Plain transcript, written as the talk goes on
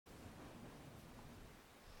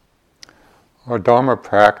Our Dharma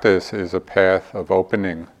practice is a path of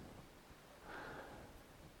opening.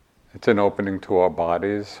 It's an opening to our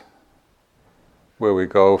bodies, where we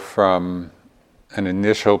go from an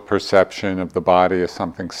initial perception of the body as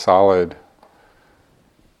something solid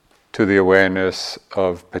to the awareness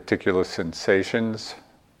of particular sensations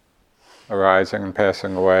arising and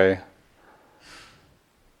passing away,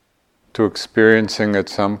 to experiencing at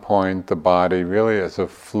some point the body really as a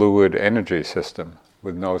fluid energy system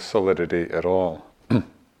with no solidity at all.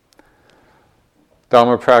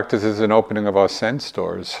 Dharma practice is an opening of our sense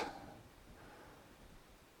doors.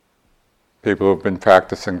 People who have been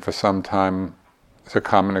practicing for some time, it's a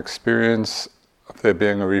common experience of there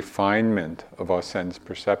being a refinement of our sense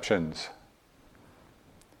perceptions.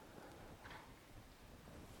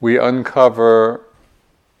 We uncover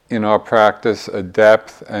in our practice a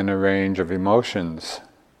depth and a range of emotions,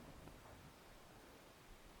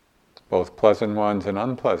 both pleasant ones and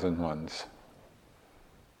unpleasant ones.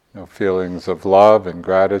 Feelings of love and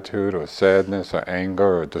gratitude, or sadness, or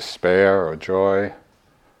anger, or despair, or joy.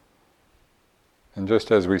 And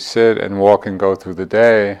just as we sit and walk and go through the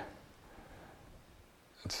day,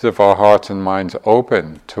 it's as if our hearts and minds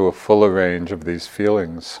open to a fuller range of these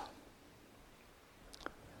feelings.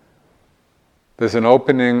 There's an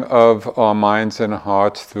opening of our minds and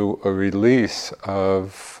hearts through a release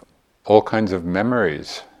of all kinds of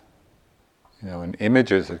memories, and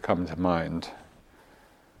images that come to mind.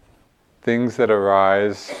 Things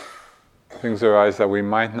arise that we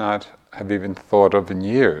might not have even thought of in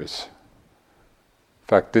years. In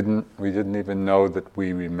fact, we didn't even know that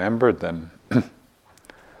we remembered them.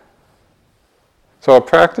 So our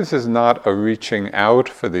practice is not a reaching out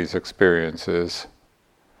for these experiences,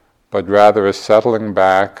 but rather a settling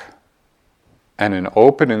back and an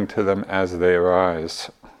opening to them as they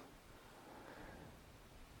arise.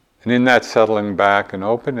 And in that settling back and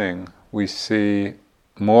opening, we see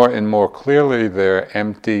more and more clearly their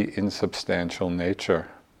empty, insubstantial nature.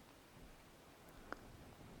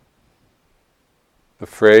 The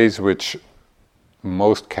phrase which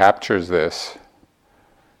most captures this,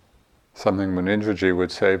 something Munindraji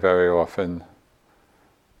would say very often,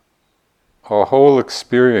 our whole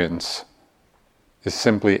experience is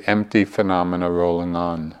simply empty phenomena rolling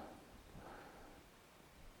on.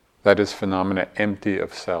 That is, phenomena empty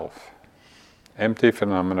of self. Empty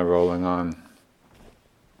phenomena rolling on.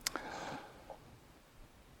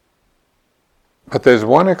 But there's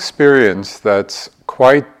one experience that's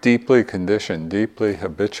quite deeply conditioned, deeply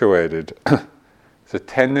habituated. It's a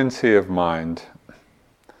tendency of mind,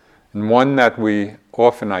 and one that we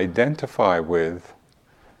often identify with,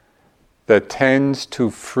 that tends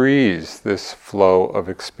to freeze this flow of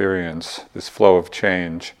experience, this flow of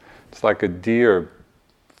change. It's like a deer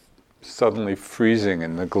suddenly freezing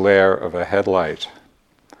in the glare of a headlight.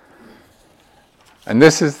 And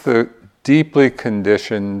this is the deeply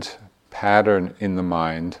conditioned pattern in the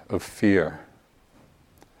mind of fear.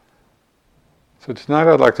 So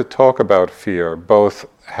tonight I'd like to talk about fear, both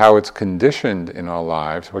how it's conditioned in our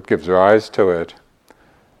lives, what gives rise to it,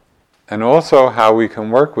 and also how we can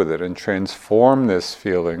work with it and transform this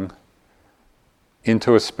feeling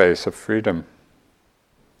into a space of freedom.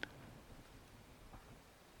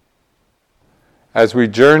 As we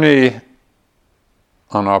journey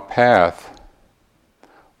on our path,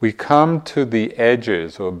 we come to the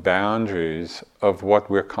edges or boundaries of what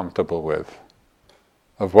we're comfortable with,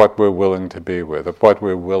 of what we're willing to be with, of what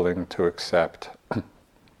we're willing to accept.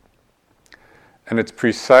 And it's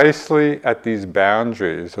precisely at these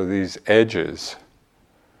boundaries or these edges,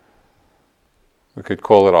 we could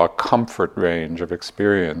call it our comfort range of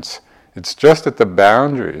experience. It's just at the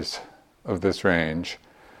boundaries of this range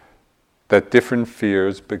that different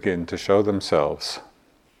fears begin to show themselves.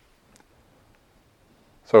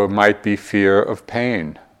 So it might be fear of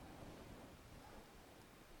pain,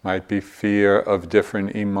 might be fear of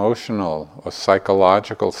different emotional or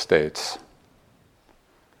psychological states,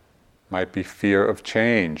 might be fear of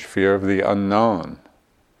change, fear of the unknown,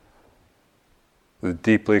 the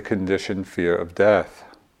deeply conditioned fear of death.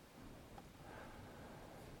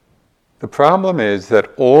 The problem is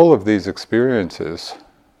that all of these experiences,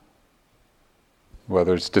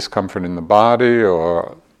 whether it's discomfort in the body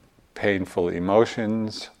or painful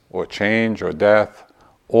emotions or change or death,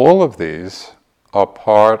 all of these are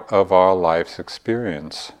part of our life's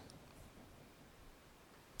experience.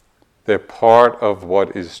 They're part of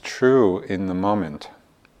what is true in the moment.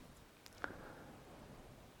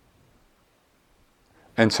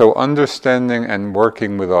 And so understanding and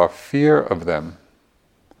working with our fear of them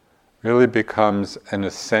really becomes an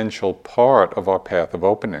essential part of our path of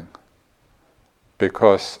opening,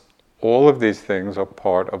 because all of these things are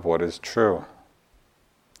part of what is true.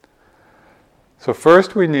 So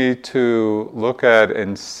first we need to look at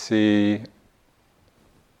and see,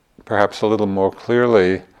 perhaps a little more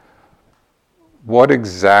clearly, what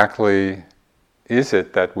exactly is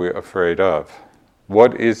it that we're afraid of?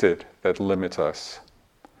 What is it that limits us?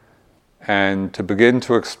 And to begin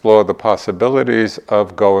to explore the possibilities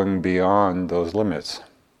of going beyond those limits.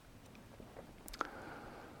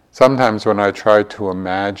 Sometimes when I try to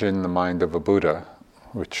imagine the mind of a Buddha,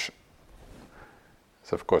 which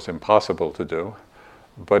is of course impossible to do,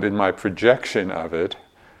 but in my projection of it,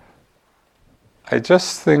 I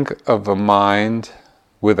just think of a mind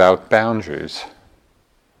without boundaries.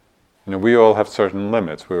 We all have certain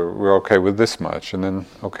limits. We're okay with this much, and then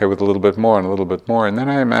okay with a little bit more and a little bit more. And then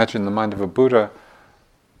I imagine the mind of a Buddha,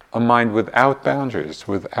 a mind without boundaries,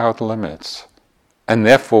 without limits, and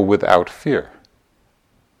therefore without fear.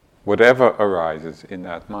 Whatever arises in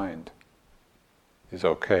that mind is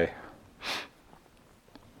okay.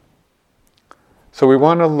 So we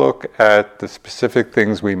want to look at the specific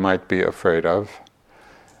things we might be afraid of,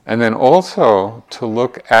 and then also to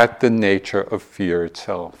look at the nature of fear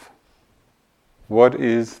itself. What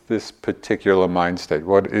is this particular mind state?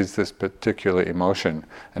 What is this particular emotion?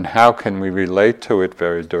 And how can we relate to it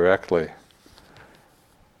very directly?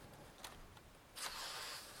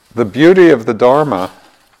 The beauty of the Dharma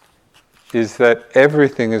is that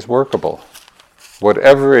everything is workable.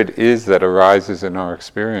 Whatever it is that arises in our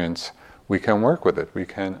experience, we can work with it, we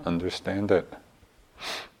can understand it.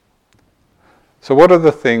 So what are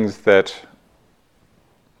the things that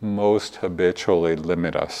most habitually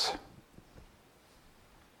limit us?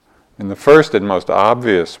 And the first and most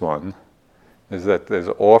obvious one is that there's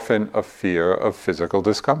often a fear of physical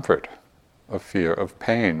discomfort, a fear of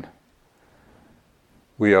pain.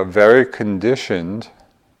 We are very conditioned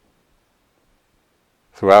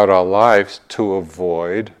throughout our lives to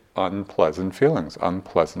avoid unpleasant feelings,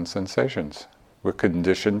 unpleasant sensations. We're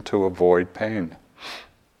conditioned to avoid pain.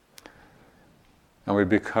 And we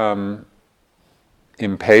become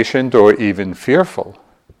impatient or even fearful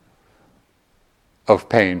of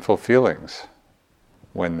painful feelings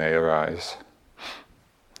when they arise.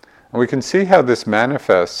 And we can see how this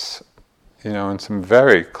manifests, in some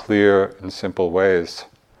very clear and simple ways.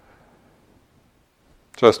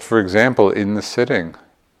 Just for example, in the sitting,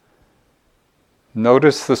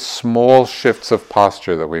 notice the small shifts of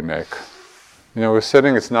posture that we make. We're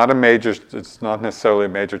sitting, it's not necessarily a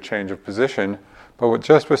major change of position, but we're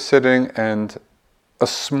sitting and a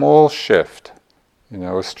small shift,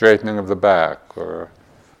 a straightening of the back, or a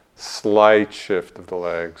slight shift of the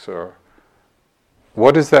legs, or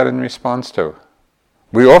what is that in response to?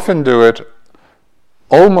 We often do it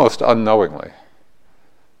almost unknowingly,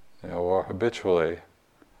 or habitually.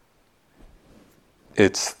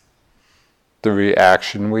 It's the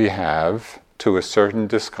reaction we have to a certain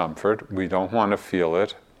discomfort. We don't want to feel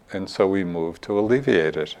it, and so we move to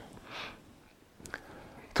alleviate it.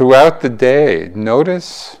 Throughout the day,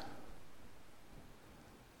 notice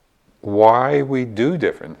why we do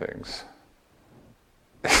different things.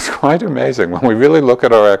 It's quite amazing. When we really look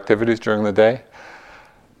at our activities during the day,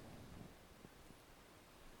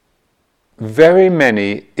 very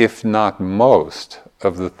many, if not most,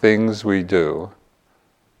 of the things we do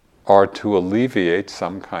are to alleviate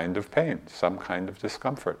some kind of pain, some kind of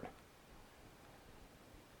discomfort.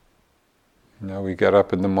 We get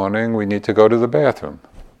up in the morning, we need to go to the bathroom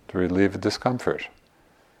to relieve the discomfort.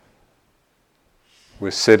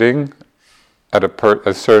 We're sitting at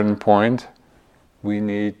a certain point, we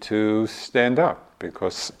need to stand up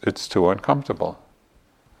because it's too uncomfortable.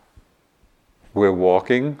 We're walk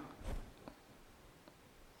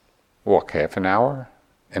half an hour,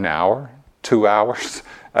 2 hours.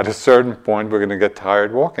 At a certain point we're going to get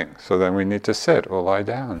tired walking, so then we need to sit or lie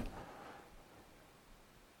down.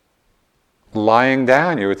 Lying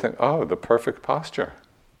down, you would think, the perfect posture,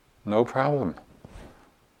 no problem.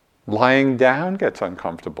 Lying down gets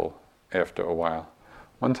uncomfortable after a while.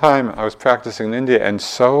 One time I was practicing in India and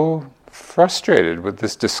so frustrated with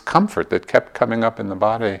this discomfort that kept coming up in the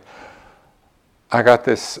body, I got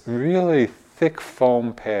this really thick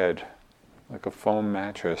foam pad, like a foam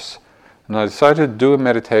mattress, and I decided to do a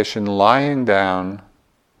meditation lying down,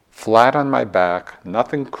 flat on my back,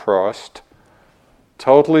 nothing crossed,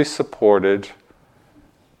 totally supported.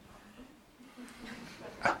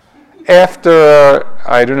 After,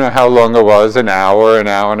 I don't know how long it was, an hour and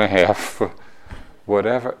a half,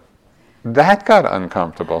 whatever, that got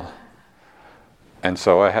uncomfortable. And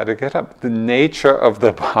so I had to get up. The nature of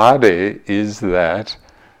the body is that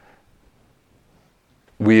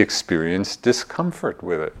we experience discomfort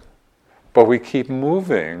with it. But we keep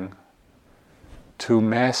moving to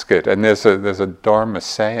mask it. And there's a Dharma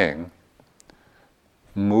saying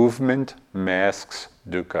movement masks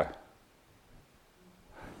dukkha.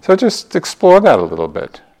 So just explore that a little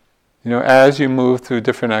bit. As you move through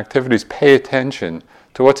different activities, pay attention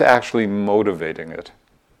to what's actually motivating it.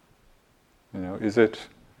 Is it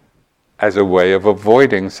as a way of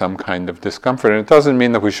avoiding some kind of discomfort? And it doesn't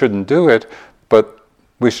mean that we shouldn't do it, but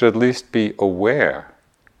we should at least be aware,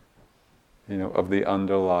 of the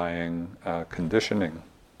underlying conditioning.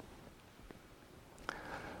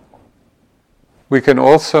 We can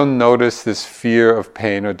also notice this fear of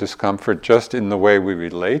pain or discomfort just in the way we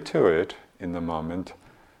relate to it in the moment.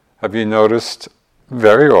 Have you noticed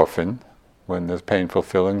very often when there's painful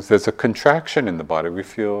feelings, there's a contraction in the body. We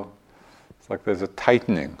feel it's like there's a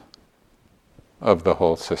tightening of the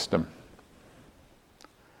whole system.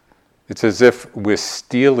 It's as if we're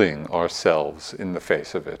steeling ourselves in the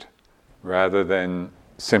face of it, rather than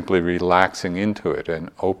simply relaxing into it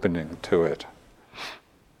and opening to it.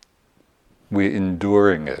 We're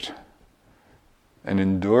enduring it. And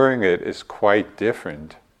enduring it is quite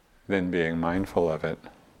different than being mindful of it.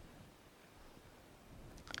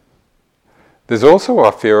 There's also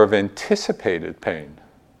our fear of anticipated pain,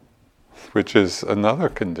 which is another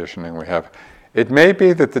conditioning we have. It may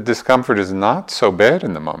be that the discomfort is not so bad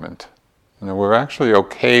in the moment. We're actually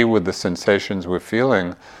okay with the sensations we're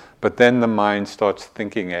feeling, but then the mind starts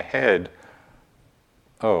thinking ahead.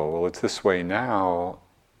 Oh, well, it's this way now.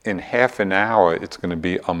 In half an hour, it's going to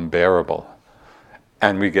be unbearable.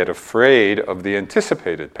 And we get afraid of the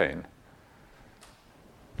anticipated pain.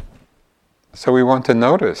 So we want to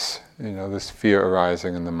notice, this fear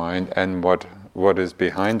arising in the mind and what is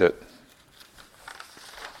behind it.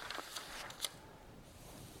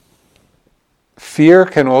 Fear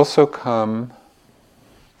can also come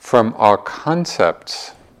from our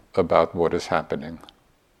concepts about what is happening.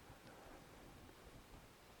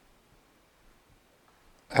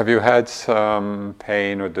 Have you had some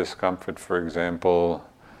pain or discomfort, for example,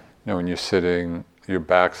 when you're sitting, your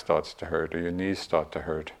back starts to hurt or your knees start to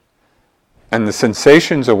hurt? And the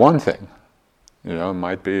sensations are one thing. It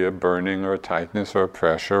might be a burning or a tightness or a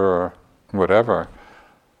pressure or whatever.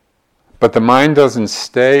 But the mind doesn't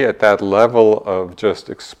stay at that level of just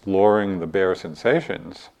exploring the bare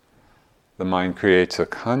sensations. The mind creates a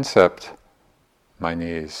concept, my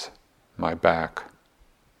knees, my back,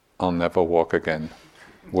 I'll never walk again.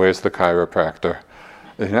 Where's the chiropractor?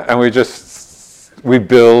 And we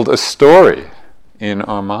build a story in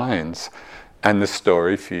our minds, and the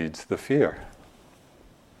story feeds the fear.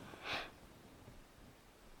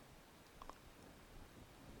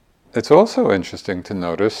 It's also interesting to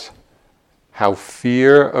notice how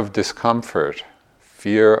fear of discomfort,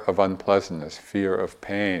 fear of unpleasantness, fear of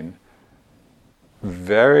pain,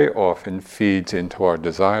 very often feeds into our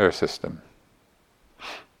desire system.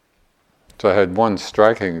 So I had one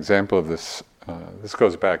striking example of this. This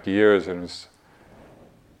goes back years, and it was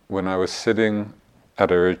when I was sitting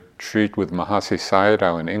at a retreat with Mahasi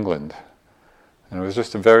Sayadaw in England. And it was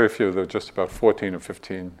just a very few, there were just about 14 or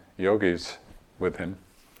 15 yogis with him.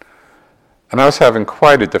 And I was having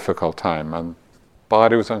quite a difficult time. My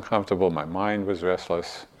body was uncomfortable, my mind was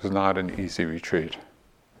restless. It was not an easy retreat.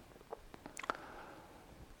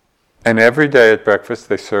 And every day at breakfast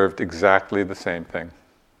they served exactly the same thing.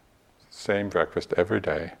 Same breakfast every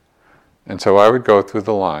day. And so I would go through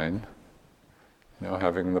the line,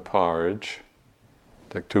 having the porridge,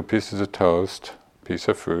 take 2 pieces of toast, piece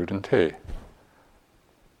of fruit, and tea.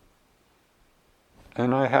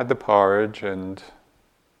 And I had the porridge and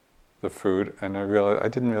the fruit, and I realized I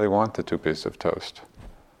didn't really want the 2 pieces of toast.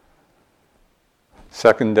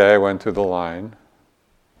 Second day I went through the line,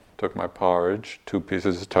 took my porridge, 2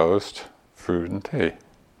 pieces of toast, fruit, and tea.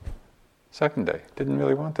 Second day, didn't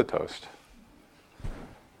really want the toast.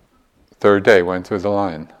 Third day, went through the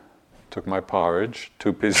line, took my porridge,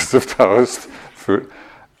 2 pieces of toast, fruit.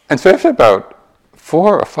 And so after about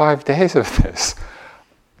 4 or 5 days of this,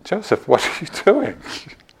 Joseph, what are you doing?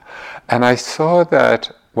 And I saw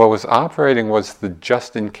that what was operating was the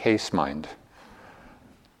just-in-case mind.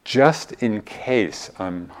 Just in case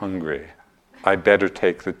I'm hungry, I better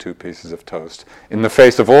take the 2 pieces of toast. In the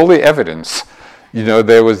face of all the evidence,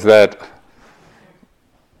 there was that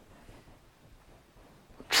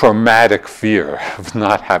traumatic fear of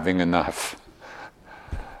not having enough.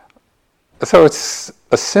 So it's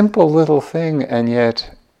a simple little thing, and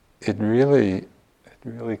yet it really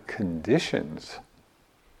conditions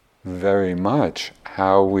very much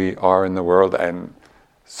how we are in the world, and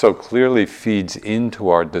so clearly feeds into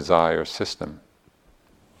our desire system.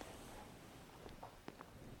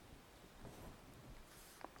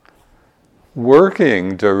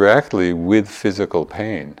 Working directly with physical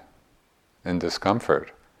pain and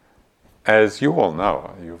discomfort as you all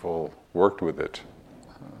know, you've all worked with it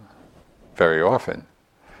very often,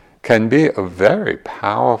 can be a very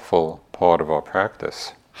powerful part of our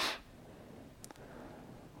practice.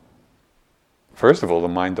 First of all, the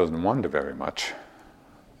mind doesn't wander very much.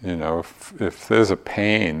 If there's a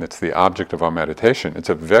pain that's the object of our meditation, it's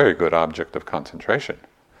a very good object of concentration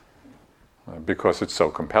because it's so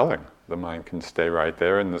compelling. The mind can stay right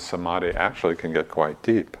there and the samadhi actually can get quite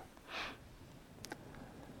deep.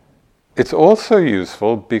 It's also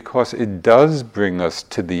useful because it does bring us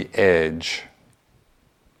to the edge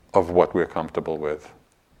of what we're comfortable with.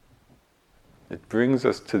 It brings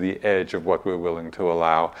us to the edge of what we're willing to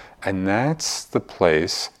allow, and that's the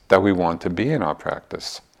place that we want to be in our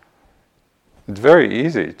practice. It's very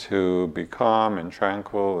easy to be calm and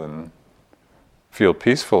tranquil and feel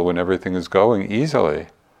peaceful when everything is going easily.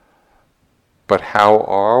 But how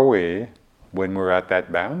are we when we're at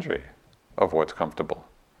that boundary of what's comfortable?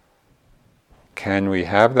 Can we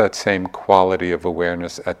have that same quality of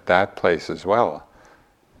awareness at that place as well?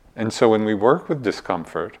 And so when we work with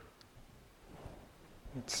discomfort,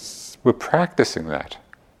 we're practicing that.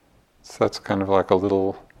 So that's kind of like a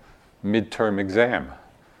little midterm exam.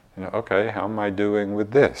 Okay, how am I doing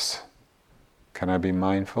with this? Can I be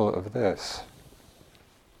mindful of this?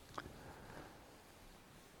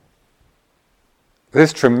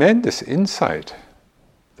 There's tremendous insight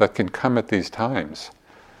that can come at these times.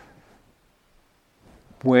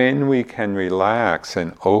 When we can relax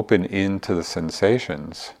and open into the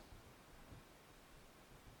sensations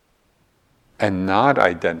and not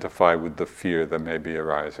identify with the fear that may be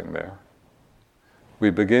arising there,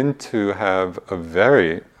 we begin to have a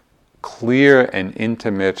very clear and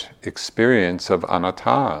intimate experience of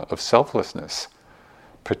anatta, of selflessness,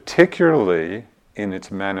 particularly in its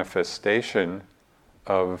manifestation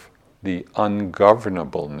of the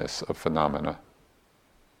ungovernableness of phenomena.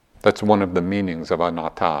 That's one of the meanings of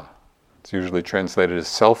anatta. It's usually translated as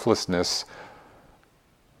selflessness,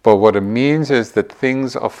 but what it means is that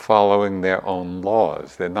things are following their own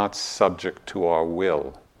laws. They're not subject to our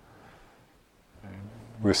will.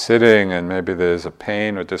 We're sitting and maybe there's a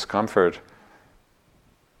pain or discomfort.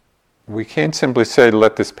 We can't simply say,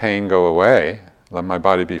 let this pain go away, let my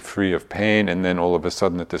body be free of pain, and then all of a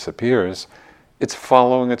sudden it disappears. It's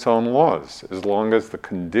following its own laws. As long as the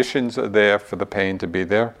conditions are there for the pain to be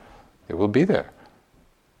there, it will be there.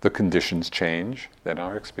 The conditions change, then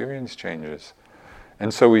our experience changes.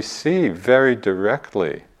 And so we see very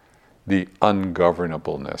directly the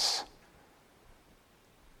ungovernableness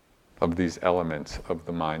of these elements of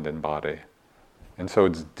the mind and body. And so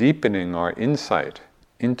it's deepening our insight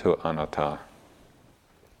into anatta.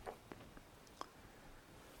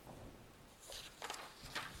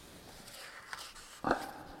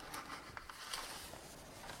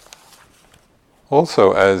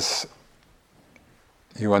 Also, as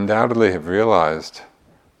you undoubtedly have realized,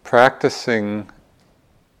 practicing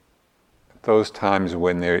those times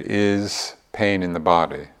when there is pain in the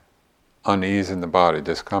body, unease in the body,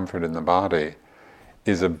 discomfort in the body,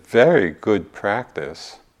 is a very good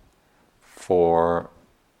practice for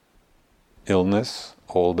illness,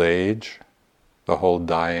 old age, the whole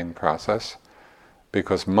dying process,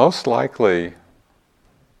 because most likely,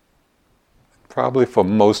 probably for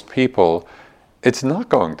most people, it's not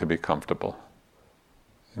going to be comfortable.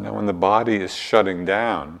 When the body is shutting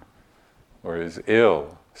down or is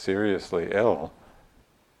ill, seriously ill,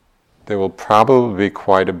 there will probably be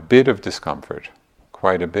quite a bit of discomfort,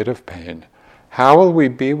 quite a bit of pain. How will we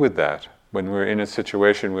be with that when we're in a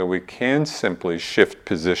situation where we can simply shift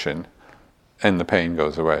position and the pain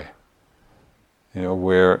goes away?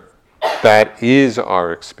 Where that is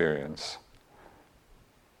our experience.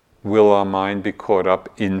 Will our mind be caught up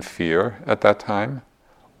in fear at that time?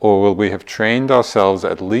 Or will we have trained ourselves,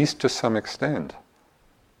 at least to some extent,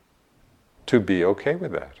 to be okay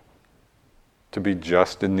with that? To be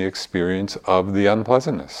just in the experience of the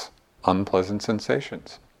unpleasantness, unpleasant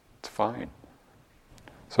sensations. It's fine.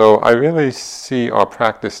 So I really see our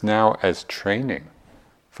practice now as training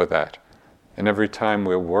for that. And every time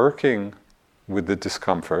we're working with the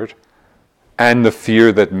discomfort and the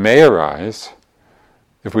fear that may arise,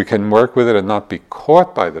 if we can work with it and not be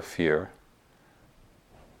caught by the fear,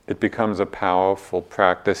 it becomes a powerful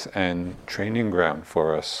practice and training ground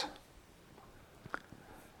for us.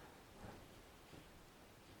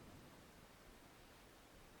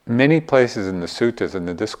 Many places in the suttas and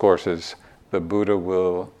the discourses, the Buddha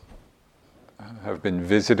will have been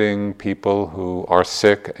visiting people who are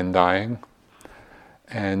sick and dying.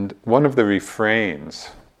 And one of the refrains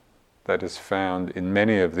that is found in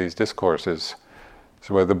many of these discourses is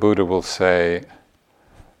where the Buddha will say,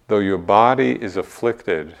 though your body is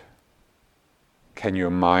afflicted can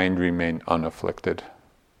your mind remain unafflicted?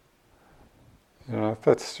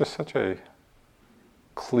 That's just such a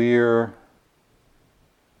clear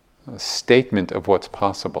statement of what's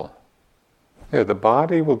possible. Yeah, the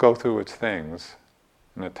body will go through its things,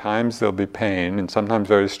 and at times there'll be pain, and sometimes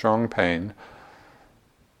very strong pain.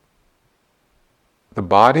 The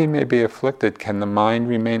body may be afflicted. Can the mind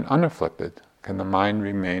remain unafflicted? Can the mind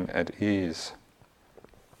remain at ease?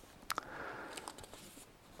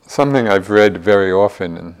 Something I've read very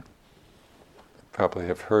often, and probably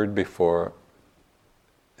have heard before,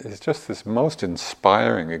 is just this most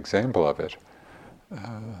inspiring example of it,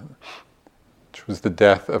 which was the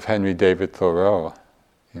death of Henry David Thoreau.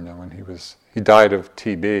 When he died of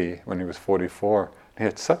TB when he was 44. He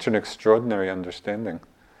had such an extraordinary understanding.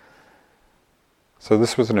 So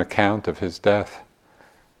this was an account of his death.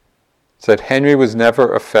 It said, Henry was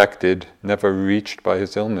never affected, never reached by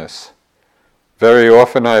his illness. Very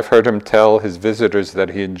often I have heard him tell his visitors that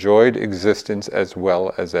he enjoyed existence as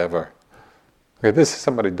well as ever. Okay, this is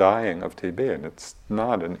somebody dying of TB, and it's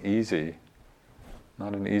not an easy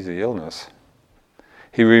illness.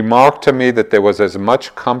 He remarked to me that there was as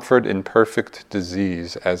much comfort in perfect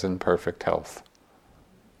disease as in perfect health.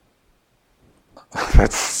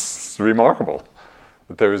 That's remarkable.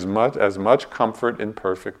 That there is as much comfort in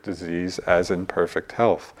perfect disease as in perfect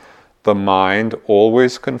health. The mind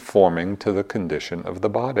always conforming to the condition of the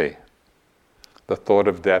body. The thought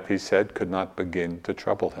of death, he said, could not begin to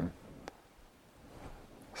trouble him.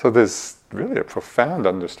 So there's really a profound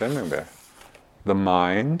understanding there. The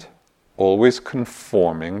mind always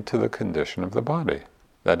conforming to the condition of the body.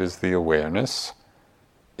 That is, the awareness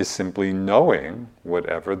is simply knowing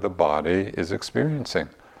whatever the body is experiencing.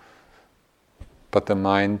 But the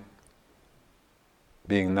mind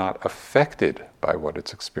being not affected by what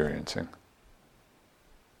it's experiencing.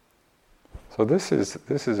 So this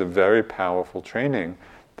is a very powerful training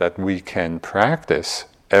that we can practice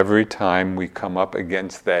every time we come up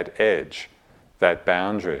against that edge, that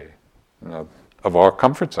boundary, of our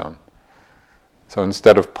comfort zone. So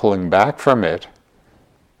instead of pulling back from it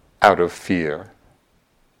out of fear,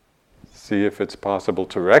 see if it's possible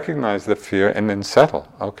to recognize the fear and then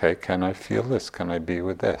settle. Okay, can I feel this? Can I be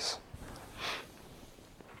with this?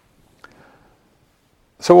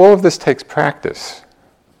 So all of this takes practice.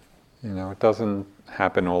 It doesn't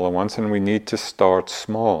happen all at once, and we need to start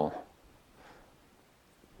small.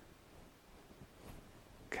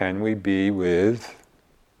 Can we be with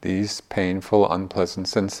these painful, unpleasant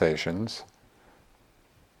sensations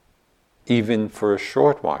even for a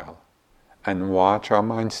short while, and watch our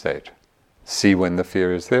mind state? See when the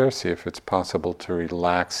fear is there, see if it's possible to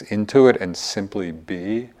relax into it and simply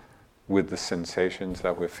be with the sensations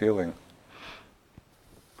that we're feeling.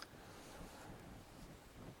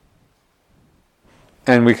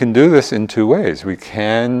 And we can do this in two ways. We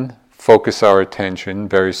can focus our attention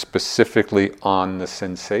very specifically on the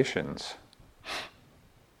sensations.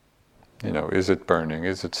 Is it burning?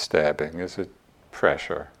 Is it stabbing? Is it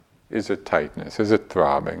pressure? Is it tightness? Is it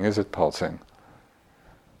throbbing? Is it pulsing?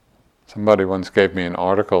 Somebody once gave me an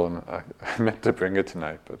article, and I meant to bring it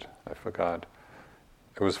tonight, but I forgot.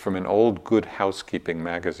 It was from an old Good Housekeeping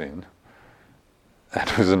magazine. And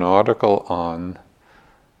it was an article on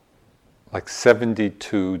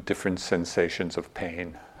 72 different sensations of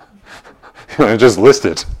pain. I just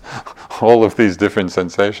listed all of these different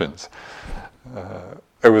sensations.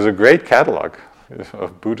 It was a great catalog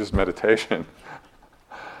of Buddhist meditation.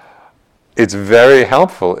 It's very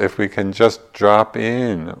helpful if we can just drop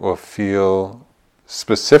in or feel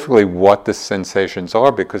specifically what the sensations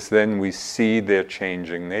are, because then we see their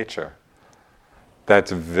changing nature.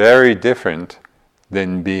 That's very different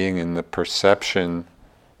than being in the perception,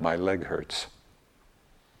 my leg hurts.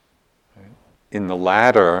 In the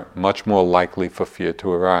latter, much more likely for fear to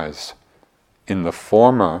arise. In the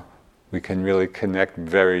former, we can really connect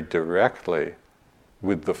very directly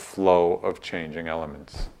with the flow of changing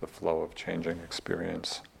elements, the flow of changing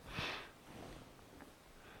experience.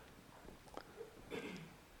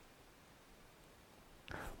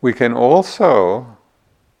 We can also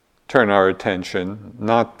turn our attention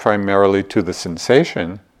not primarily to the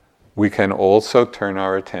sensation, we can also turn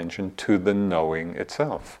our attention to the knowing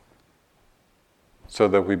itself, so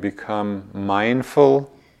that we become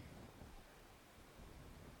mindful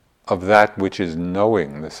of that which is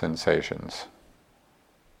knowing the sensations.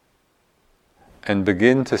 And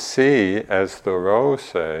begin to see, as Thoreau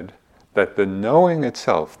said, that the knowing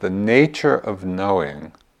itself, the nature of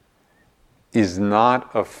knowing, is not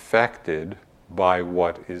affected by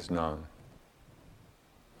what is known.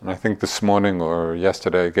 And I think this morning or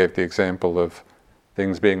yesterday I gave the example of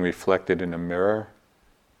things being reflected in a mirror.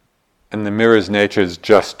 And the mirror's nature is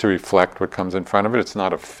just to reflect what comes in front of it. It's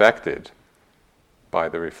not affected by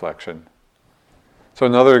the reflection. So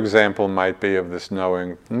another example might be of this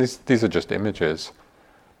knowing, and these are just images.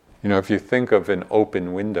 If you think of an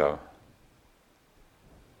open window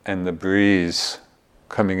and the breeze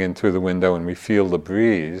coming in through the window, and we feel the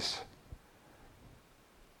breeze,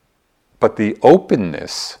 but the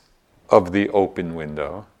openness of the open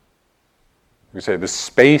window, we say the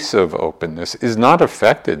space of openness, is not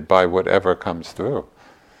affected by whatever comes through.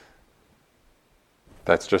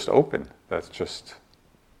 That's just open. That's just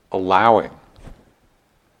allowing.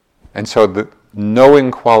 And so the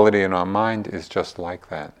knowing quality in our mind is just like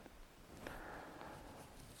that.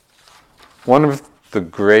 One of the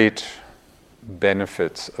great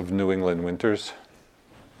benefits of New England winters,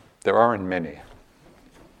 there aren't many,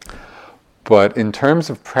 but in terms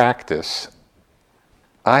of practice,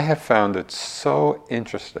 I have found it so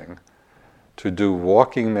interesting to do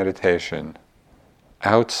walking meditation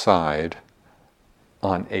outside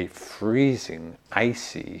on a freezing,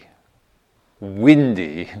 icy,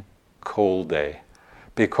 windy, cold day,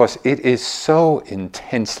 because it is so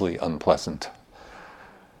intensely unpleasant.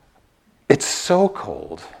 It's so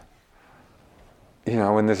cold.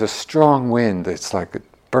 When there's a strong wind, it's like it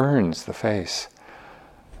burns the face.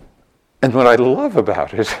 And what I love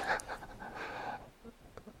about it,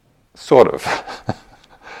 sort of,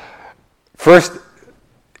 first,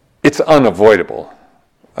 it's unavoidable.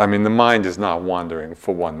 The mind is not wandering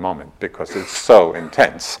for one moment because it's so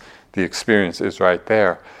intense. The experience is right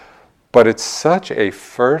there. But it's such a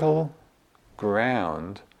fertile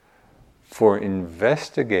ground for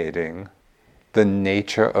investigating the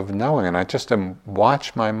nature of knowing. And I just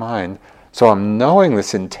watch my mind. So I'm knowing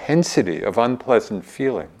this intensity of unpleasant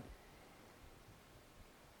feeling.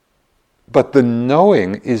 But the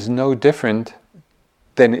knowing is no different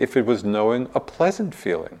than if it was knowing a pleasant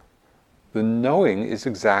feeling. The knowing is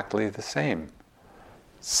exactly the same.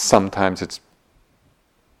 Sometimes it's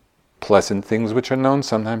pleasant things which are known,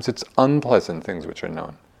 sometimes it's unpleasant things which are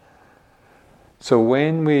known. So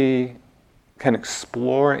when we can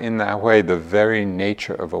explore in that way the very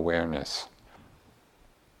nature of awareness,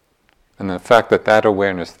 and the fact that that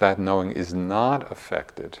awareness, that knowing, is not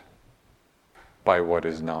affected by what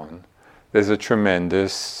is known, there's a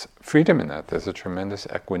tremendous freedom in that. There's a tremendous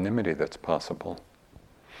equanimity that's possible.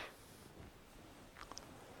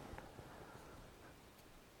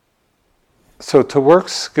 So to work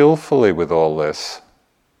skillfully with all this,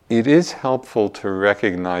 it is helpful to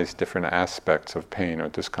recognize different aspects of pain or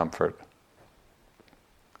discomfort.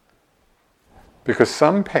 Because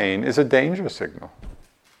some pain is a danger signal.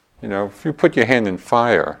 If you put your hand in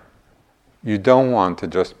fire, you don't want to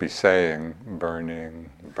just be saying,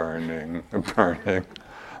 burning, burning, burning.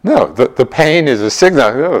 No, the pain is a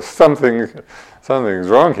signal. Something's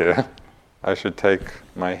wrong here. I should take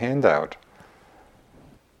my hand out.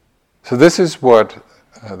 So this is what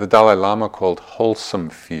the Dalai Lama called wholesome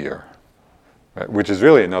fear, right? Which is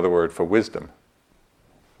really another word for wisdom.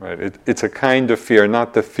 Right? It's a kind of fear,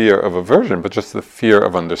 not the fear of aversion, but just the fear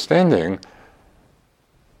of understanding.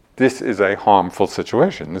 This is a harmful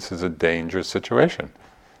situation. This is a dangerous situation.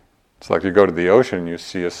 It's like you go to the ocean and you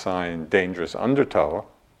see a sign, dangerous undertow.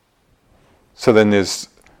 So then there's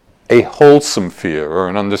a wholesome fear or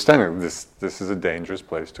an understanding this is a dangerous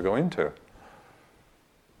place to go into.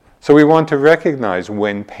 So we want to recognize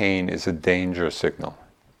when pain is a danger signal.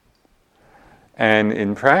 And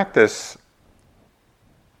in practice,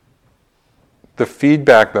 the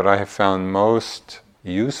feedback that I have found most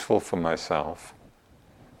useful for myself,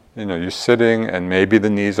 you're sitting and maybe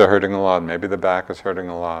the knees are hurting a lot, maybe the back is hurting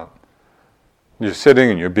a lot. You're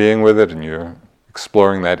sitting and you're being with it and you're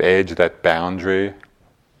exploring that edge, that boundary,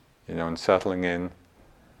 and settling in.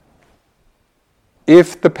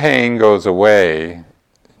 If the pain goes away,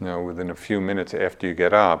 within a few minutes after you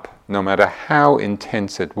get up, no matter how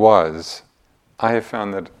intense it was, I have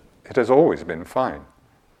found that it has always been fine.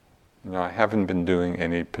 I haven't been doing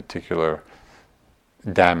any particular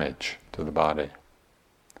damage to the body.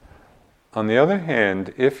 On the other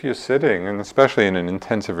hand, if you're sitting, and especially in an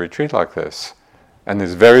intensive retreat like this, and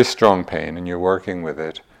there's very strong pain and you're working with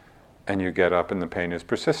it, and you get up and the pain is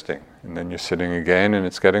persisting, and then you're sitting again and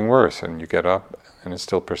it's getting worse, and you get up and it's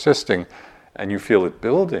still persisting, and you feel it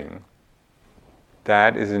building,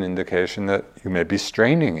 that is an indication that you may be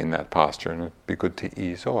straining in that posture and it'd be good to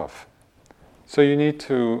ease off. So you need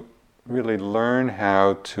to really learn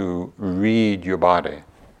how to read your body.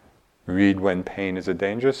 Read when pain is a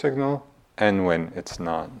danger signal and when it's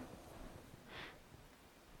not.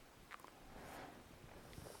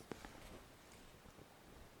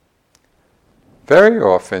 Very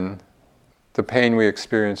often, the pain we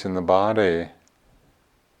experience in the body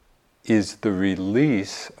is the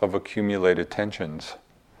release of accumulated tensions.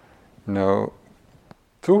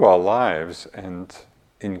 Through our lives and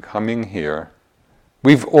in coming here,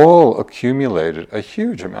 we've all accumulated a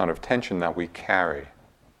huge amount of tension that we carry.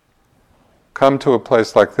 Come to a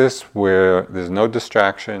place like this where there's no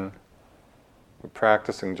distraction, we're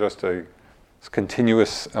practicing just as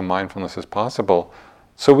continuous a mindfulness as possible,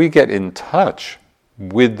 so we get in touch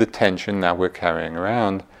with the tension that we're carrying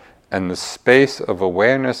around, and the space of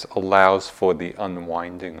awareness allows for the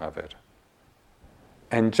unwinding of it.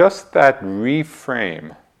 And just that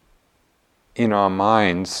reframe in our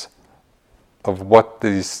minds of what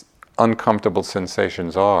these uncomfortable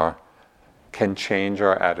sensations are can change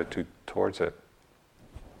our attitude towards it.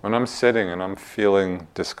 When I'm sitting and I'm feeling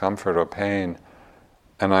discomfort or pain,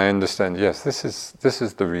 and I understand, yes, this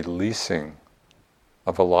is the releasing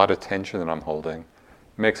of a lot of tension that I'm holding, it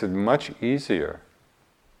makes it much easier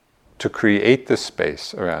to create the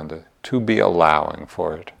space around it, to be allowing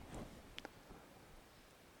for it.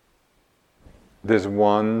 There's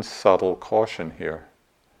one subtle caution here.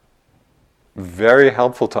 Very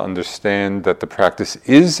helpful to understand that the practice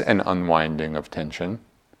is an unwinding of tension.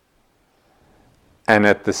 And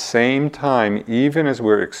at the same time, even as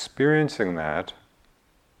we're experiencing that,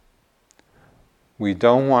 we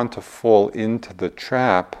don't want to fall into the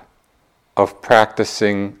trap of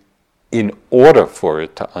practicing in order for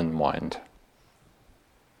it to unwind.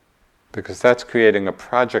 Because that's creating a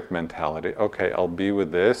project mentality. Okay, I'll be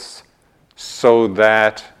with this so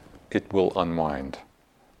that it will unwind,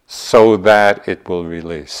 so that it will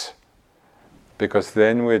release. Because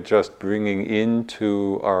then we're just bringing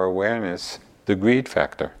into our awareness the greed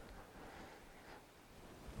factor.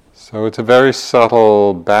 So it's a very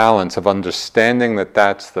subtle balance of understanding that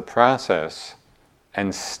that's the process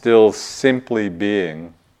and still simply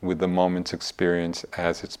being with the moment's experience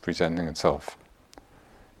as it's presenting itself.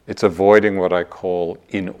 It's avoiding what I call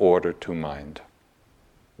in order to mind.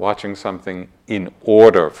 Watching something in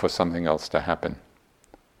order for something else to happen.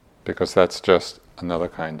 Because that's just another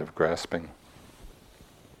kind of grasping.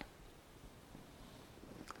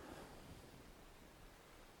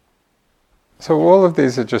 So all of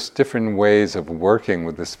these are just different ways of working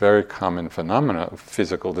with this very common phenomena of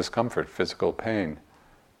physical discomfort, physical pain.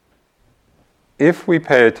 If we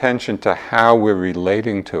pay attention to how we're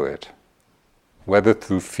relating to it, whether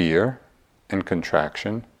through fear and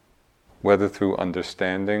contraction, whether through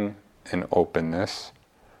understanding and openness,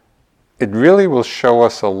 it really will show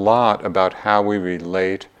us a lot about how we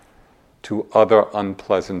relate to other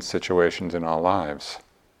unpleasant situations in our lives.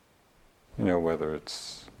 Whether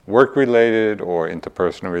it's work-related or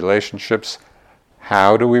interpersonal relationships,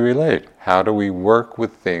 how do we relate? How do we work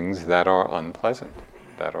with things that are unpleasant,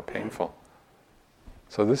 that are painful?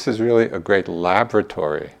 So this is really a great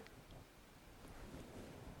laboratory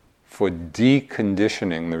for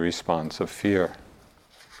deconditioning the response of fear.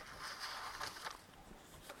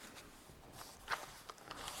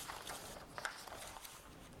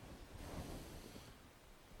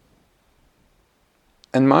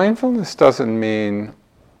 And mindfulness doesn't mean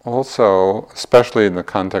also, especially in the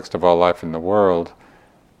context of our life in the world,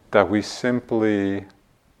 that we simply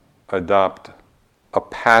adopt a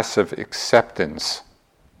passive acceptance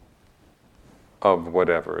of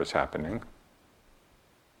whatever is happening.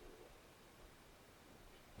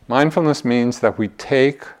 Mindfulness means that we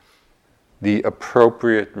take the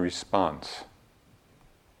appropriate response.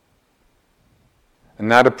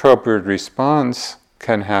 And that appropriate response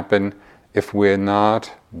can happen if we're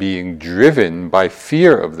not being driven by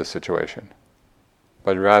fear of the situation,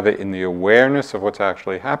 but rather in the awareness of what's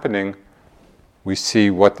actually happening, we see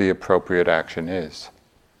what the appropriate action is.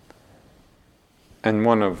 And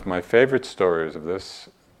one of my favorite stories of this,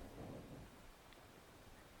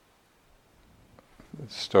 the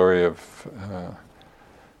story of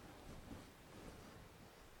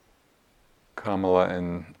Kamala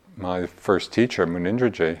and my first teacher,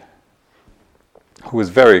 Munindraji, who was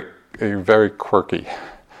very quirky.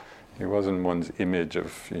 He wasn't one's image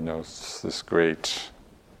of, this great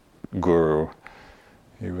guru.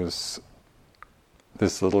 He was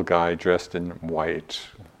this little guy dressed in white,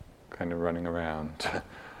 kind of running around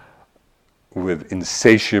with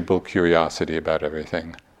insatiable curiosity about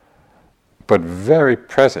everything, but very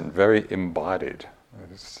present, very embodied.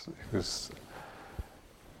 He was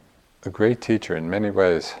a great teacher in many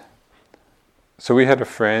ways. So we had a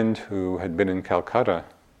friend who had been in Calcutta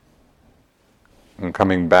and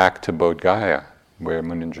coming back to Bodh Gaya, where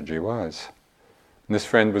Munindraji was. And this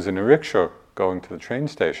friend was in a rickshaw going to the train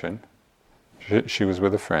station. She was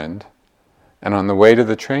with a friend. And on the way to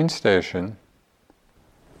the train station,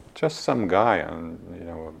 just some guy on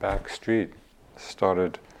a back street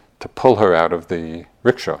started to pull her out of the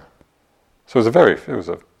rickshaw. So it was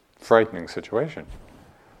a frightening situation.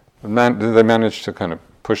 They managed to kind of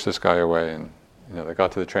push this guy away, and they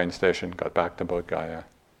got to the train station, got back to Bodh Gaya.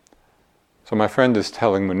 So my friend is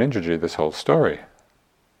telling Munindraji this whole story.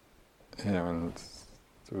 And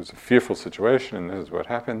it was a fearful situation, and this is what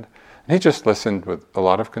happened. And he just listened with a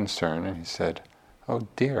lot of concern, and he said, "Oh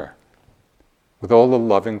dear, with all the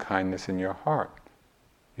loving kindness in your heart,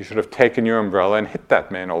 you should have taken your umbrella and hit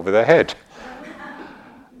that man over the head."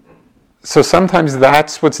 So sometimes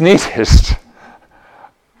that's what's needed.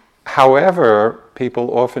 However,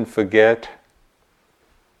 people often forget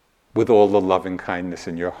with all the loving kindness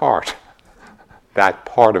in your heart, that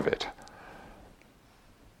part of it.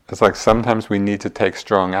 It's like sometimes we need to take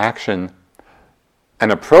strong action,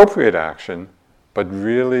 an appropriate action, but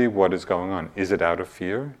really what is going on? Is it out of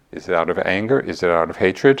fear? Is it out of anger? Is it out of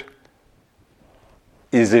hatred?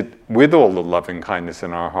 Is it, with all the loving kindness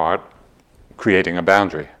in our heart, creating a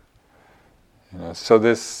boundary? So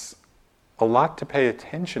there's a lot to pay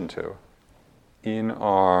attention to in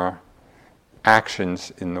our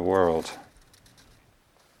actions in the world.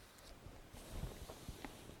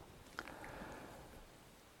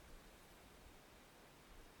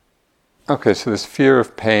 Okay, so this fear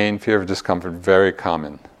of pain, fear of discomfort, very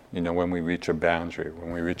common. When we reach a boundary,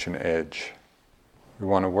 when we reach an edge, we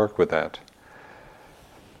want to work with that.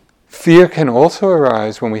 Fear can also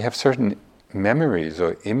arise when we have certain memories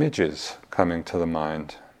or images coming to the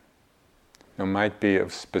mind. It might be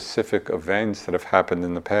of specific events that have happened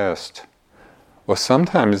in the past. Or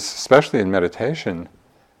sometimes, especially in meditation,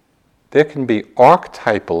 there can be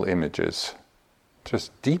archetypal images,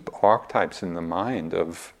 just deep archetypes in the mind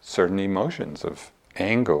of certain emotions, of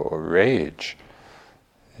anger or rage.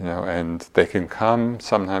 And they can come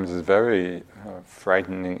sometimes as very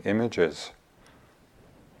frightening images.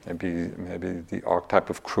 Maybe the archetype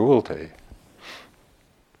of cruelty.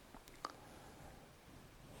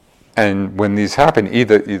 And when these happen,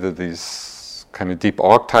 either these kind of deep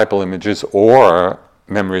archetypal images or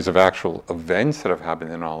memories of actual events that have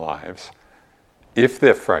happened in our lives, if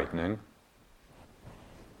they're frightening,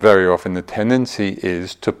 very often the tendency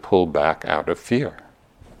is to pull back out of fear.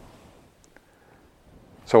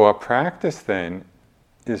 So our practice then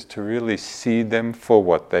is to really see them for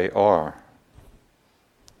what they are.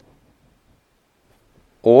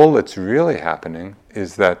 All that's really happening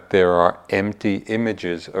is that there are empty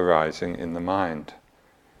images arising in the mind.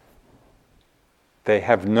 They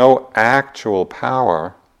have no actual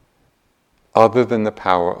power other than the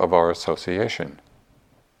power of our association.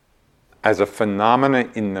 As a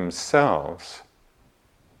phenomena in themselves,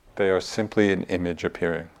 they are simply an image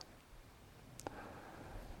appearing.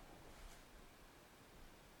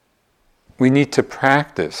 We need to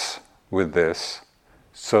practice with this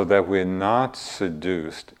so that we're not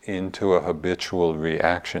seduced into a habitual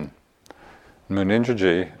reaction.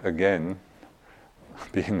 Munindraji, again,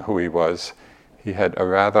 being who he was, he had a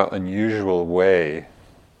rather unusual way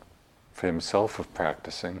for himself of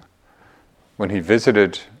practicing. When he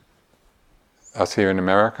visited us here in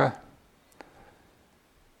America,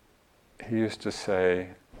 he used to say,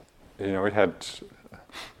 we had,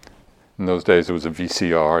 in those days it was a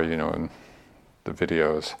VCR, and the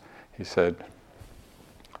videos. He said,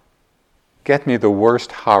 "Get me the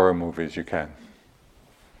worst horror movies you can.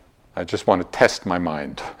 I just want to test my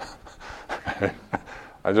mind."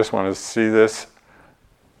 I just want to see this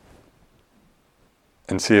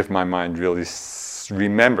and see if my mind really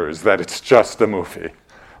remembers that it's just a movie.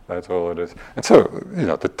 That's all it is. And so,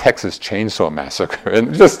 the Texas Chainsaw Massacre,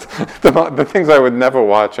 and just the things I would never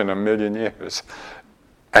watch in a million years.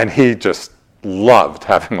 And he just loved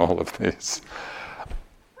having all of these.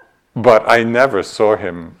 But I never saw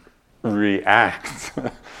him react,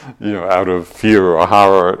 out of fear or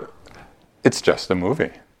horror. It's just a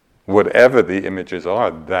movie. Whatever the images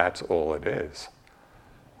are, that's all it is.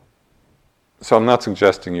 So I'm not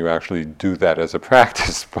suggesting you actually do that as a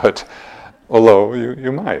practice, but although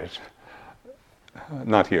you might.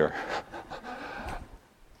 Not here.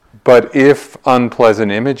 But if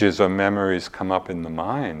unpleasant images or memories come up in the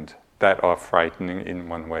mind that are frightening in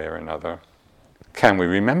one way or another, can we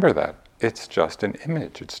remember that? It's just an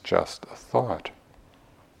image, it's just a thought.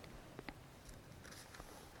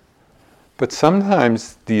 But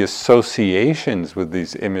sometimes the associations with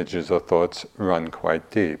these images or thoughts run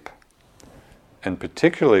quite deep. And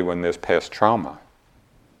particularly when there's past trauma.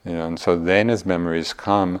 And so then as memories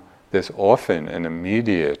come, there's often an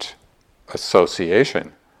immediate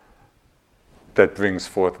association that brings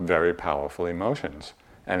forth very powerful emotions.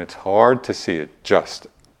 And it's hard to see it just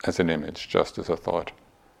as an image, just as a thought.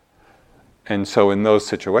 And so in those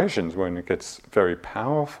situations, when it gets very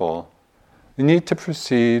powerful, you need to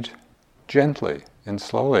proceed gently and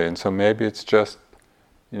slowly. And so maybe it's just,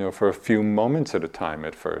 for a few moments at a time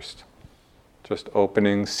at first. Just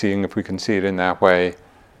opening, seeing if we can see it in that way,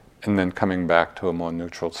 and then coming back to a more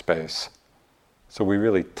neutral space. So we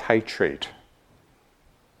really titrate,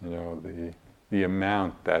 the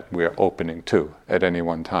amount that we're opening to at any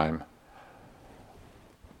one time.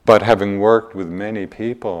 But having worked with many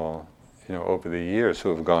people, over the years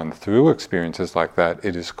who have gone through experiences like that,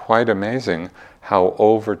 it is quite amazing how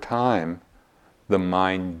over time the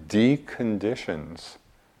mind deconditions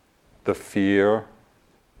the fear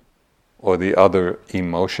or the other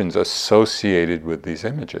emotions associated with these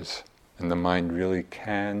images. And the mind really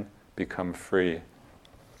can become free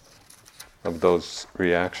of those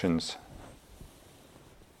reactions.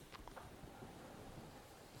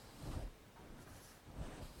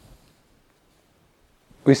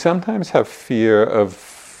 We sometimes have fear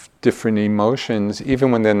of different emotions,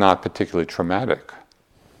 even when they're not particularly traumatic.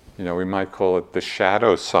 We might call it the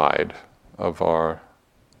shadow side of our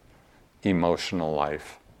emotional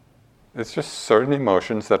life. It's just certain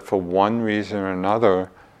emotions that for one reason or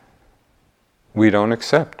another we don't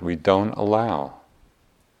accept, we don't allow.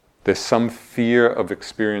 There's some fear of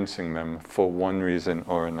experiencing them for one reason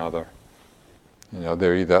or another.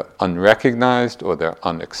 They're either unrecognized or they're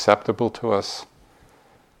unacceptable to us.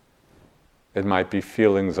 It might be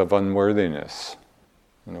feelings of unworthiness,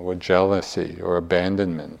 or jealousy, or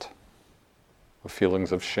abandonment, or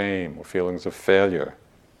feelings of shame, or feelings of failure,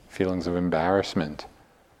 feelings of embarrassment.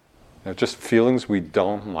 Just feelings we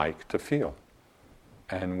don't like to feel.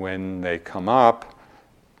 And when they come up,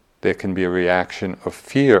 there can be a reaction of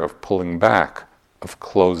fear, of pulling back, of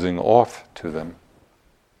closing off to them.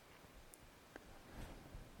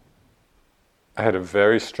 I had a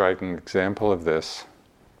very striking example of this.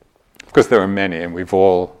 Of course, there are many, and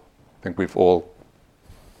I think we've all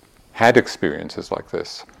had experiences like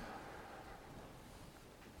this.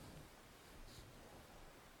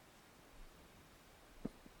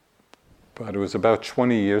 But it was about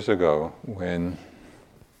 20 years ago when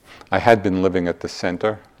I had been living at the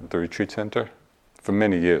center, at the retreat center, for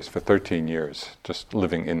many years, for 13 years, just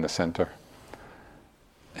living in the center.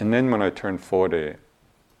 And then when I turned 40, it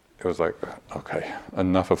was like, okay,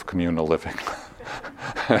 enough of communal living.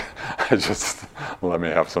 Let me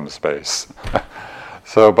have some space.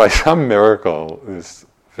 So by some miracle, this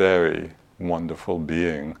very wonderful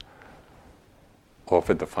being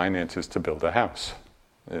offered the finances to build a house,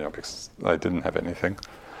 because I didn't have anything.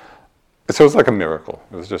 So it was like a miracle.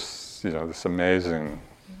 It was just, this amazing,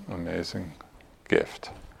 amazing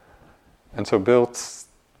gift. And so built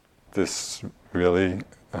this really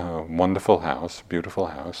wonderful house, beautiful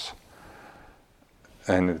house.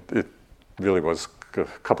 And it really was a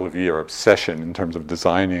couple of year obsession in terms of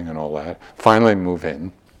designing and all that. Finally moved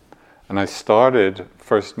in. And I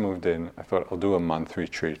first moved in, I thought I'll do a month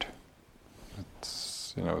retreat.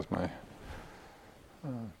 It was my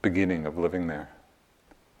beginning of living there.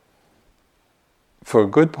 For a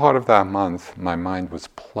good part of that month, my mind was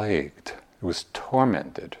plagued. It was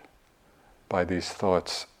tormented by these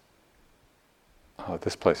thoughts. Oh,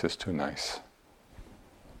 this place is too nice.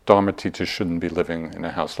 Dharma teachers shouldn't be living in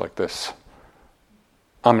a house like this.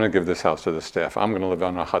 I'm going to give this house to the staff. I'm going to live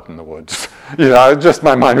on a hut in the woods. Just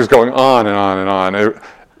my mind was going on and on and on.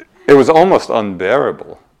 It was almost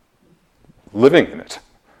unbearable living in it.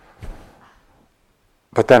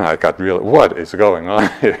 But then I got what is going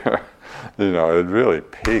on here? It really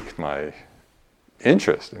piqued my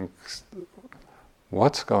interest in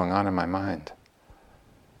what's going on in my mind.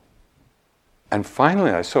 And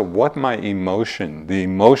finally I saw what the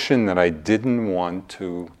emotion that I didn't want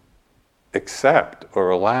to accept or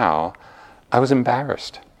allow, I was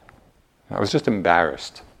embarrassed. I was just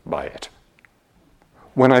embarrassed by it.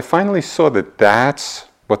 When I finally saw that that's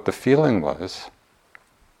what the feeling was,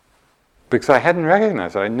 because I hadn't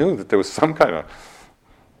recognized it, I knew that there was some kind of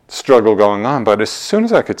struggle going on, but as soon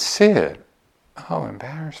as I could see it,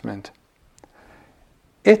 embarrassment,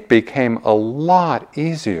 it became a lot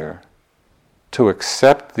easier to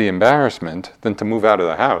accept the embarrassment than to move out of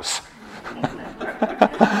the house.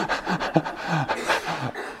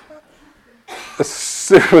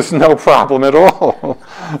 It was no problem at all.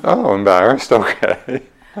 Oh, embarrassed, okay.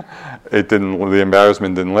 The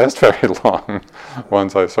embarrassment didn't last very long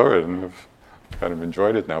once I saw it, and I've kind of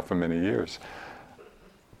enjoyed it now for many years.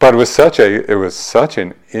 But it was such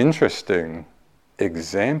an interesting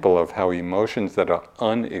example of how emotions that are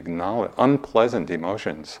unacknowledged, unpleasant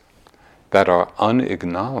emotions that are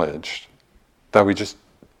unacknowledged, that we just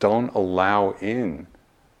don't allow in,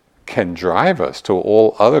 can drive us to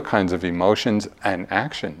all other kinds of emotions and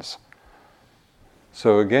actions.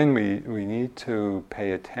 So again, we need to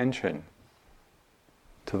pay attention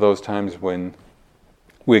to those times when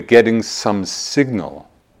we're getting some signal,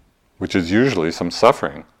 which is usually some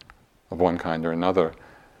suffering of one kind or another,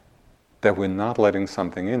 that we're not letting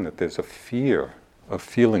something in, that there's a fear of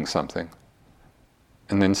feeling something.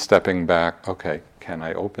 And then stepping back, okay, can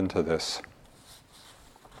I open to this?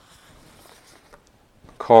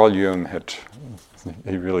 Carl Jung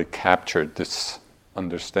he really captured this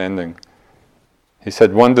understanding. He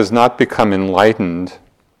said, one does not become enlightened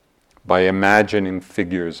by imagining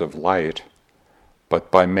figures of light,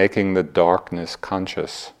 but by making the darkness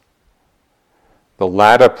conscious. The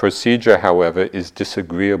latter procedure, however, is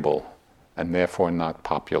disagreeable and therefore not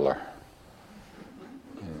popular.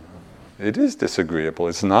 It is disagreeable,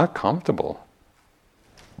 it's not comfortable,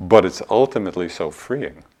 but it's ultimately so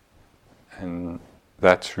freeing. And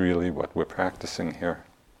that's really what we're practicing here.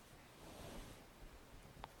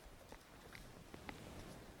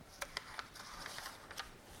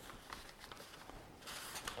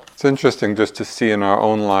 It's interesting just to see in our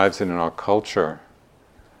own lives and in our culture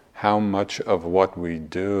how much of what we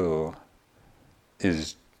do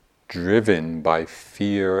is driven by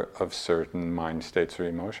fear of certain mind states or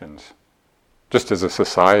emotions. Just as a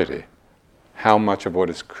society, how much of what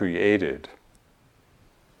is created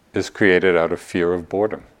out of fear of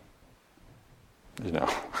boredom. You know,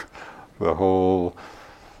 the whole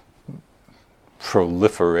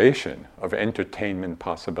proliferation of entertainment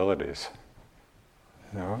possibilities.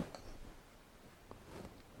 You know,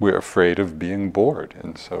 we're afraid of being bored,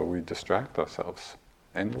 and so we distract ourselves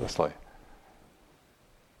endlessly.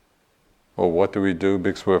 Or what do we do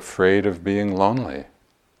because we're afraid of being lonely?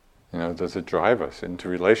 You know, does it drive us into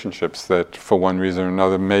relationships that, for one reason or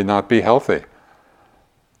another, may not be healthy?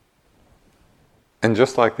 And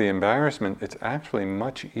just like the embarrassment, it's actually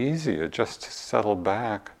much easier just to settle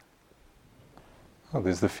back. Oh,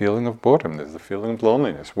 there's the feeling of boredom, there's the feeling of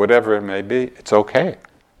loneliness, whatever it may be, it's okay.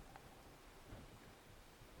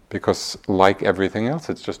 Because like everything else,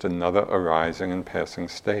 it's just another arising and passing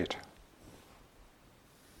state.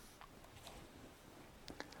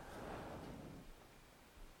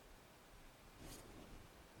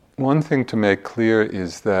 One thing to make clear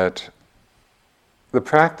is that the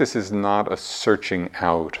practice is not a searching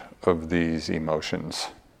out of these emotions.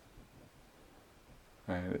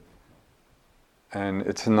 Right? And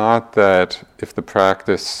it's not that the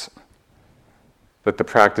practice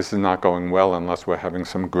is not going well unless we're having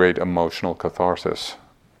some great emotional catharsis.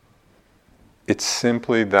 It's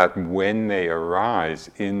simply that when they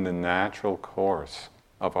arise in the natural course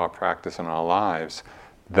of our practice in our lives,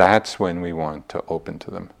 that's when we want to open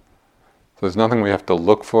to them. So there's nothing we have to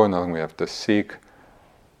look for, nothing we have to seek,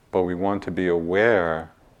 but we want to be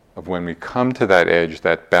aware of when we come to that edge,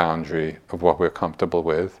 that boundary of what we're comfortable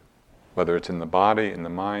with, whether it's in the body, in the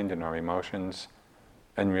mind, in our emotions,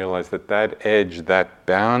 and realize that that edge, that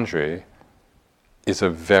boundary, is a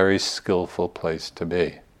very skillful place to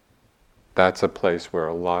be. That's a place where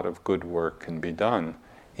a lot of good work can be done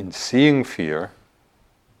in seeing fear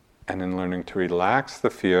and in learning to relax the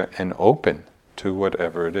fear and open to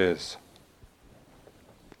whatever it is.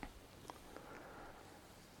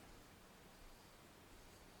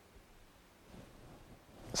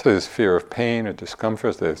 So there's fear of pain or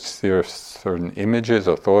discomfort, there's fear of certain images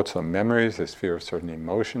or thoughts or memories, there's fear of certain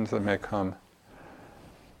emotions that may come.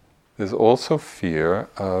 There's also fear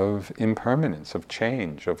of impermanence, of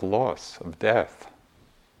change, of loss, of death.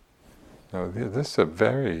 Now, this is a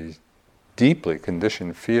very deeply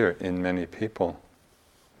conditioned fear in many people.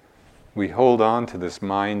 We hold on to this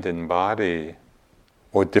mind and body,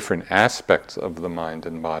 or different aspects of the mind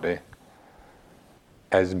and body,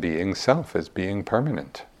 as being self, as being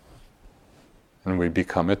permanent. And we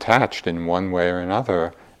become attached in one way or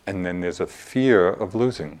another, and then there's a fear of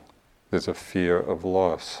losing. There's a fear of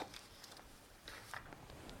loss.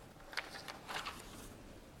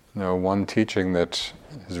 You know, one teaching that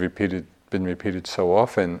has been repeated so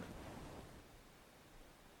often,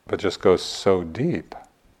 but just goes so deep,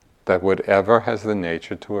 that whatever has the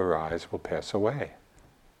nature to arise will pass away.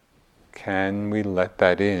 Can we let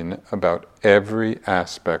that in about every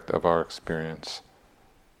aspect of our experience?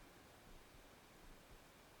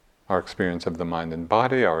 Our experience of the mind and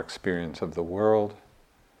body, our experience of the world.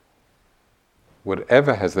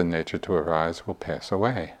 Whatever has the nature to arise will pass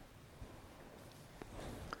away.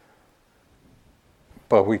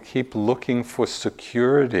 But we keep looking for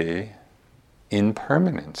security in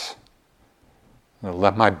permanence. You know,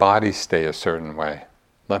 let my body stay a certain way.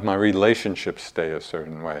 Let my relationships stay a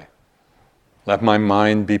certain way. Let my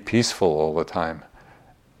mind be peaceful all the time.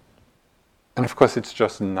 And of course, it's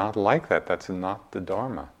just not like that. That's not the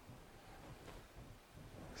Dharma.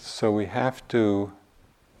 So we have to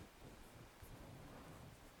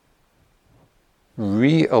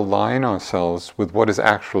realign ourselves with what is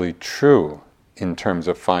actually true in terms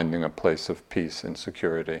of finding a place of peace and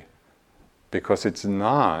security. Because it's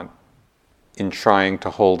not in trying to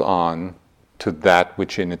hold on to that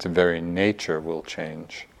which in its very nature will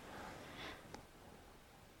change.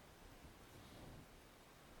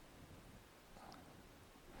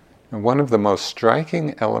 And one of the most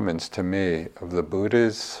striking elements to me of the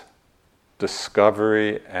Buddha's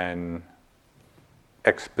discovery and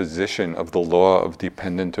exposition of the law of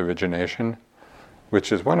dependent origination,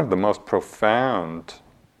 which is one of the most profound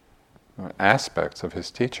aspects of his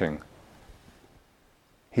teaching,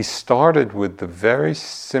 he started with the very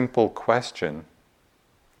simple question,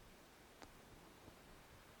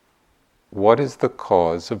 what is the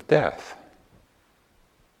cause of death?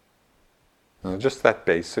 Just that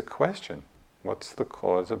basic question, what's the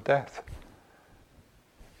cause of death?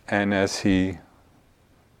 And as he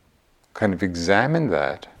kind of examined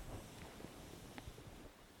that,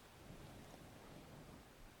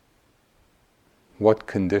 what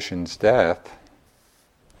conditions death,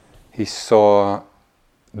 he saw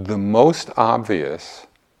the most obvious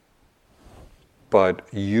but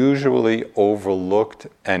usually overlooked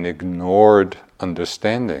and ignored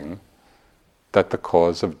understanding that the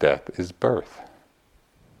cause of death is birth.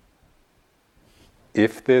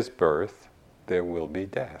 If there's birth, there will be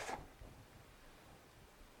death.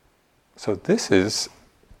 So it's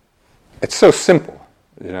so simple,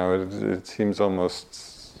 it seems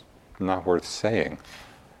almost not worth saying.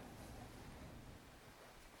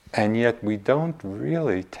 And yet we don't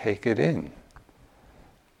really take it in.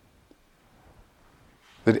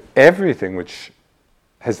 That everything which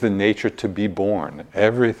has the nature to be born,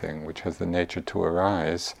 everything which has the nature to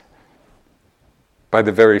arise, by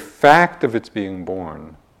the very fact of its being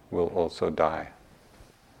born, will also die.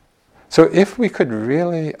 So if we could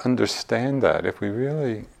really understand that, if we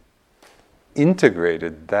really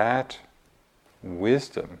integrated that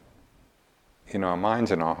wisdom in our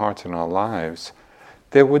minds, in our hearts, in our lives,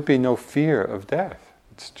 there would be no fear of death.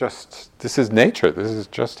 This is nature, this is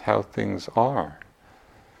just how things are.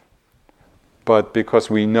 But because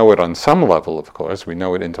we know it on some level, of course, we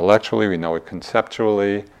know it intellectually, we know it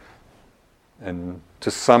conceptually, and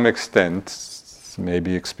to some extent,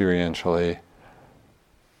 maybe experientially,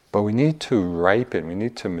 but we need to ripen, we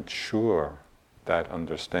need to mature that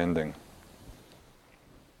understanding.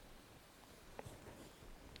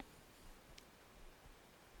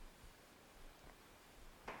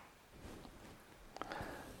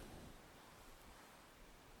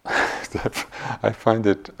 I find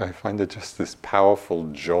it just this powerful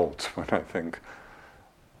jolt when I think,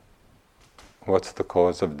 what's the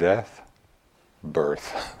cause of death?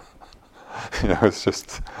 Birth. It's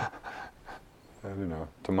just,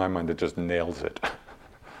 to my mind it just nails it.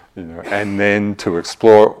 And then to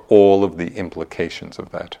explore all of the implications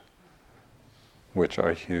of that, which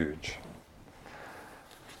are huge.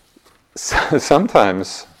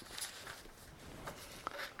 Sometimes,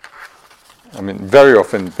 very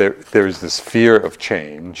often there is this fear of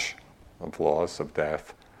change, of loss, of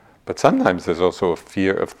death, but sometimes there's also a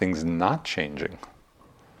fear of things not changing.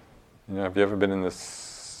 Have you ever been in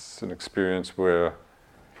an experience where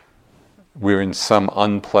we're in some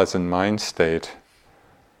unpleasant mind state?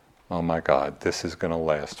 Oh my God, this is going to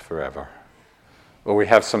last forever. Or we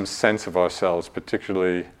have some sense of ourselves,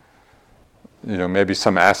 particularly, maybe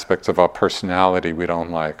some aspects of our personality we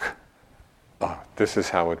don't like. Oh, this is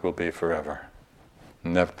how it will be forever.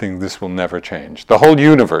 This will never change. The whole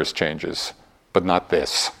universe changes, but not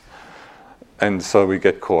this. And so we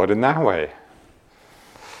get caught in that way.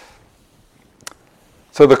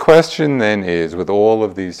 So the question then is, with all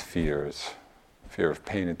of these fears, fear of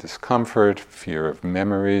pain and discomfort, fear of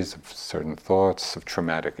memories, of certain thoughts, of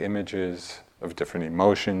traumatic images, of different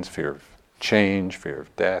emotions, fear of change, fear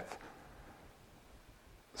of death.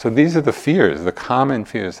 So these are the fears, the common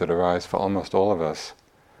fears that arise for almost all of us.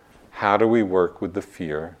 How do we work with the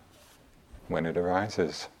fear when it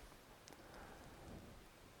arises?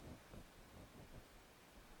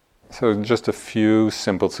 So just a few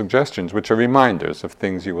simple suggestions, which are reminders of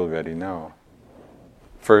things you already know.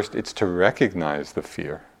 First, it's to recognize the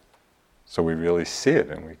fear, so we really see it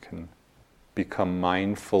and we can become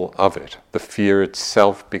mindful of it. The fear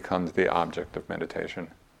itself becomes the object of meditation.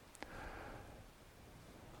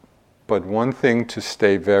 But one thing to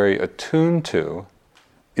stay very attuned to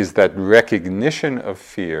is that recognition of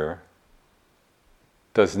fear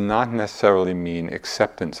does not necessarily mean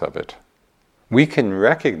acceptance of it. We can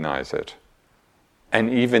recognize it and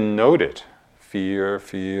even note it fear,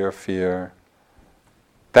 fear, fear,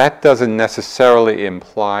 that doesn't necessarily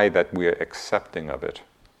imply that we're accepting of it.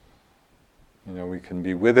 We can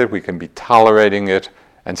be with it, we can be tolerating it,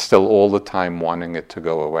 and still all the time wanting it to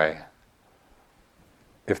go away.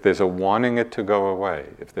 If there's a wanting it to go away,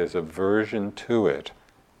 if there's aversion to it,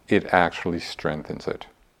 it actually strengthens it.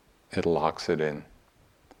 It locks it in.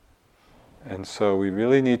 And so we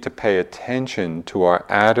really need to pay attention to our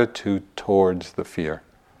attitude towards the fear.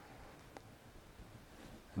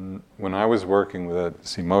 And when I was working with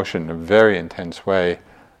this emotion in a very intense way,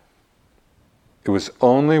 it was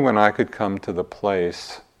only when I could come to the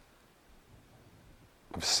place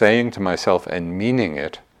of saying to myself and meaning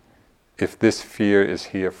it, if this fear is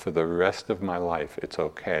here for the rest of my life, it's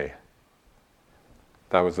okay.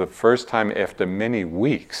 That was the first time after many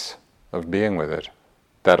weeks of being with it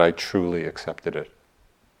that I truly accepted it.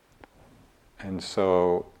 And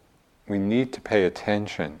so we need to pay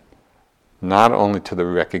attention not only to the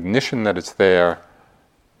recognition that it's there,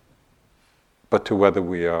 but to whether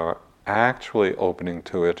we are actually opening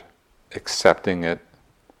to it, accepting it,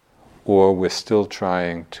 or we're still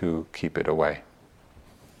trying to keep it away.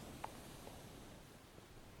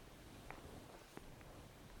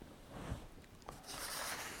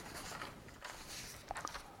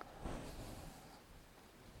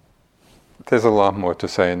 There's a lot more to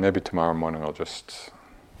say, and maybe tomorrow morning I'll just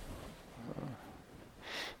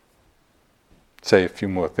say a few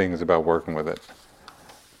more things about working with it.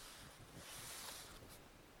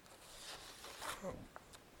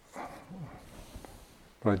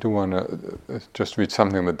 But I do want to just read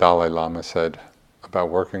something the Dalai Lama said about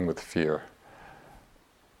working with fear.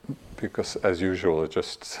 Because as usual,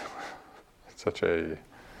 it's such a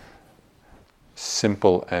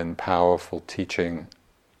simple and powerful teaching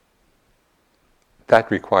that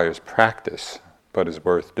requires practice, but is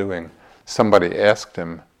worth doing. Somebody asked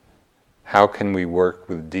him, how can we work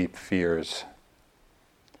with deep fears?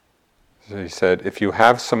 So he said, if you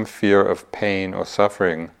have some fear of pain or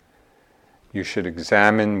suffering, you should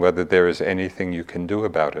examine whether there is anything you can do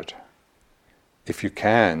about it. If you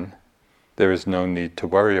can, there is no need to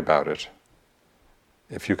worry about it.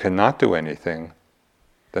 If you cannot do anything,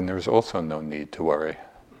 then there is also no need to worry.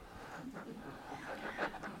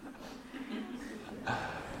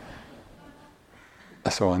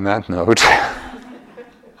 So on that note,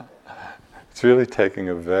 it's really taking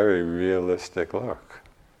a very realistic look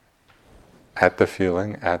at the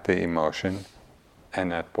feeling, at the emotion,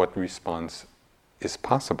 and at what response is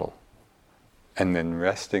possible, and then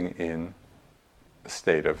resting in a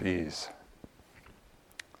state of ease.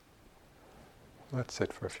 Let's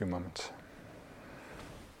sit for a few moments.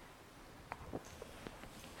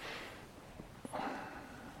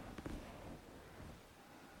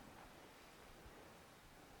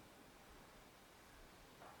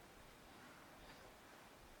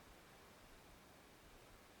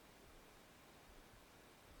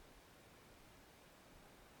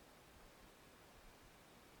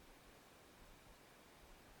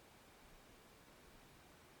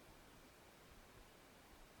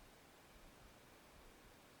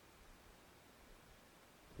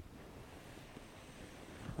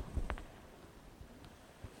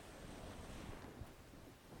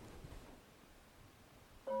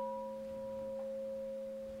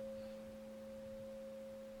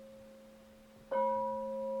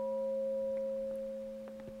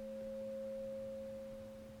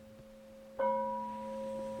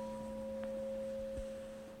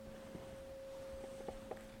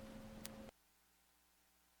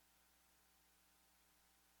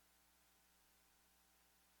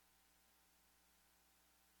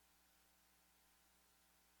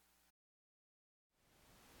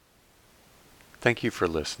 Thank you for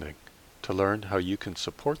listening. To learn how you can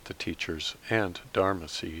support the teachers and Dharma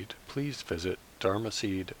Seed, please visit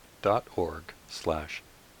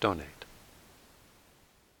dharmaseed.org/donate.